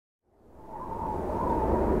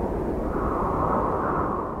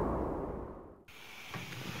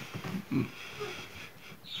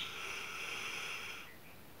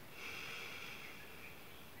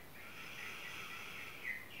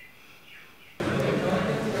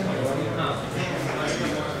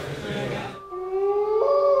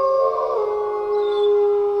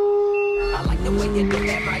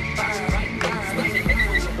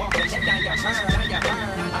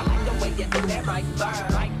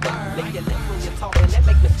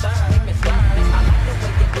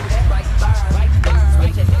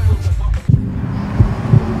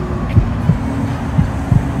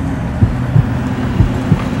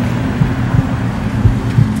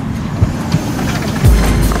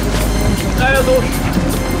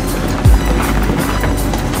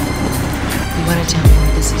You want to tell me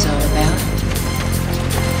what this is all about?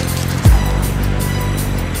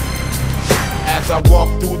 As I walk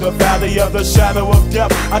through the valley of the shadow of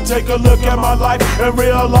death, I take a look at my life and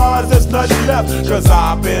realize there's nothing left. Cause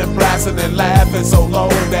I've been blasting and laughing so long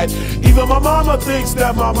that even my mama thinks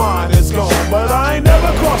that my mind is gone. But I ain't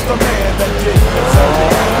never crossed a man that didn't deserve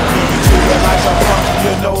it. Be treated like a punk,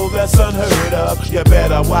 you know that's unheard of. You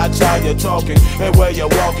better watch how you're talking and where you're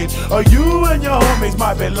walking, or you and your homies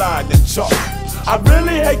might be lined in chalk. I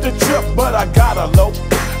really hate the trip, but I gotta low.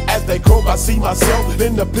 As they croak, I see myself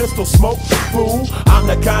in the pistol smoke. Fool, I'm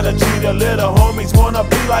the kind of G the little homies wanna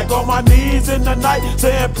be like, on my knees in the night,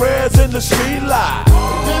 saying prayers in the street light.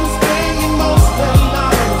 Been spending most of their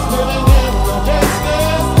lives living in the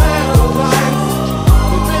gangsta's paradise.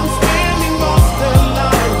 We've been spending most of their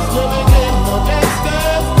lives living in the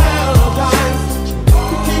gangsta's paradise.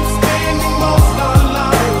 We keep spending most of our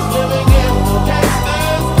lives living in the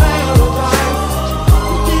gangsta's paradise.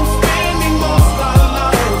 We keep spending most of our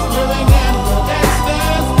lives living in the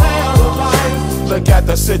gangsta's paradise. Look at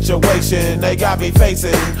the situation they got me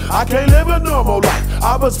facing. I can't live a normal life.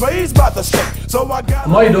 I was raised by the state, so I got. A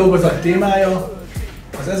mai dolgozat témája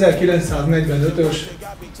az 1945-ös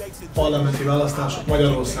parlamenti választások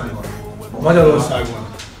Magyarországon.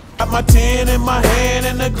 Got my tin in my hand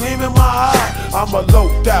and a gleam in my eye. I'm a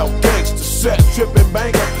loped out gangster, set tripping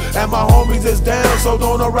banker, and my homies is down, so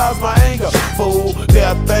don't arouse my anger. Fool,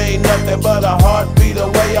 death ain't nothing but a heartbeat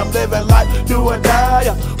away. I'm living life, do or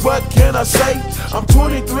die. What can I say? I'm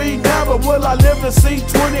 23 now, but will I live to see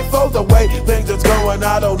 24? The way things is going,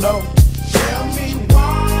 I don't know. Tell me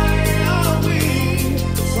why are we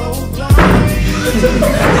so blind?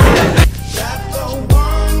 That the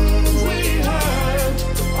ones we hurt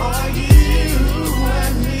are you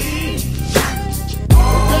and me.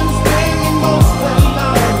 We've been spending most of our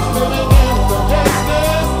lives living in the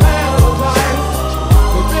gangsta's paradise.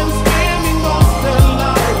 We've been spending most of our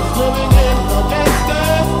lives living in the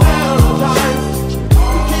gangsta's paradise.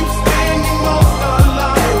 We keep spending most of our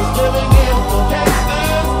lives living in the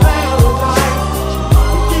gangsta's paradise.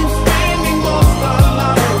 We keep spending most of our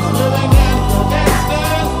lives living in the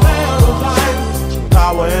gangsta's paradise.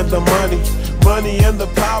 Power and the money, money and the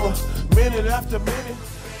power, minute after minute.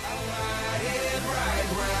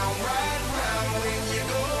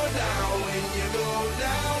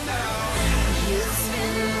 You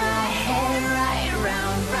spin my head right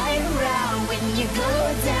round when you go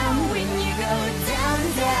down,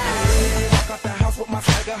 down. Walk out the house with my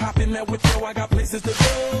swagger, hop in there with Joe, I got places to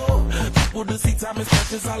go. People to see, time is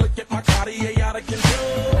precious, I look at my Cartier out of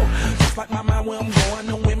control. Just like my mind where I'm going,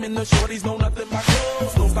 the women, the shorties know nothing but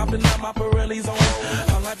clothes. No stopping at my Pirelli's on,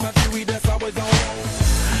 unlike my jewelry that's always on.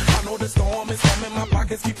 I know the storm is coming, my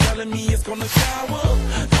pockets keep telling me it's gonna shower.